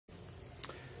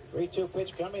3-2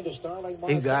 pitch coming to Starling.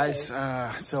 Hey guys,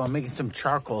 so I'm making some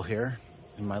charcoal here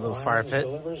in my little fire pit.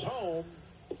 Delivers home.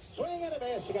 Swing and a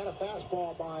miss. He got a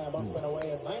fastball by him up and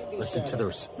away at 97. Listen to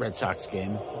the Red Sox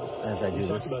game as I do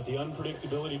this.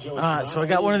 So I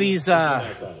got one of these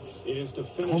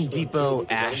Home Depot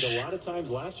ash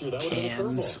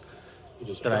cans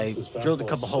that I drilled a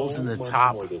couple holes in the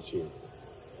top.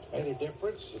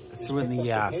 Threw in the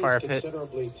fire pit,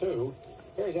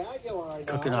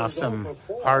 cooking off some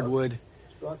hardwood,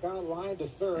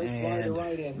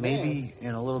 and maybe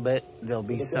in a little bit there'll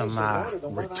be some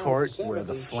retort where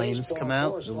the flames come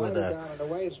out, where the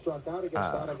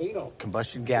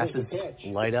combustion gases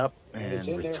light up and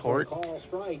retort.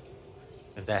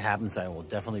 If that happens, I will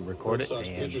definitely record it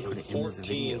and put it in this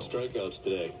video. Strikeouts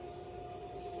today.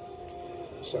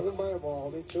 7 by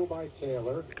Evaldi, 2 by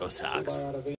Taylor. Go Sox.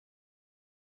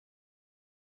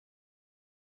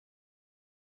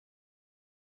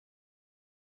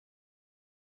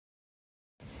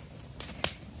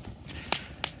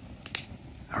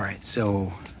 All right,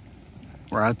 so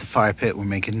we're at the fire pit. We're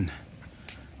making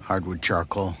hardwood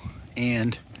charcoal,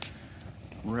 and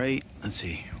right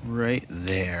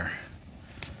there,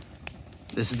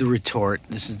 this is the retort.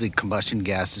 This is the combustion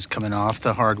gases coming off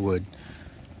the hardwood.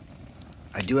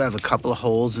 I do have a couple of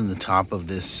holes in the top of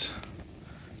this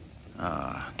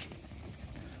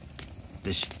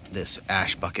this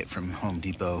ash bucket from Home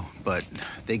Depot, but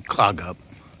they clog up.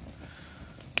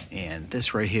 And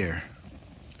this right here,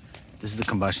 this is the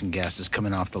combustion gases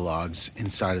coming off the logs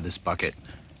inside of this bucket.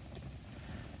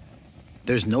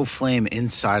 There's no flame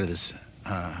inside of this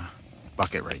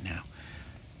bucket right now.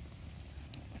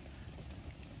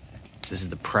 This is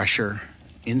the pressure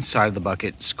inside of the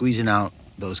bucket squeezing out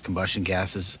those combustion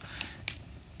gases,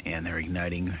 and they're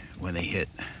igniting when they hit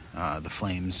the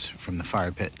flames from the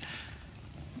fire pit.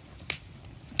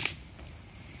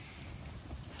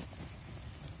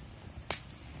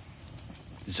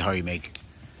 This is how you make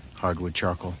hardwood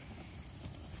charcoal.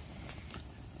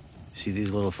 See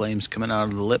these little flames coming out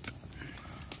of the lip?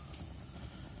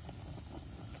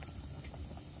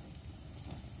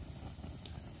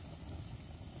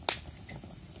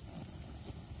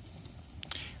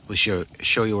 We'll show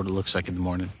you what it looks like in the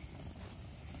morning.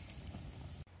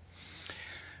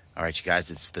 All right, you guys,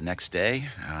 it's the next day.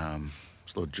 It's a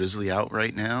little drizzly out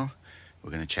right now.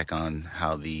 We're gonna check on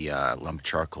how the lump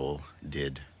charcoal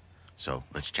did. So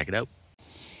let's check it out.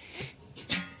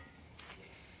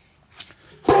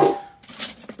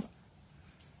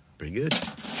 Pretty good.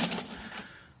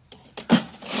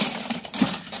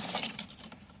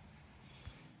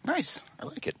 Nice, I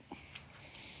like it.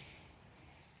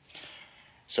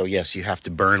 So yes, you have to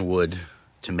burn wood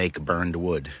to make burned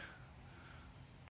wood.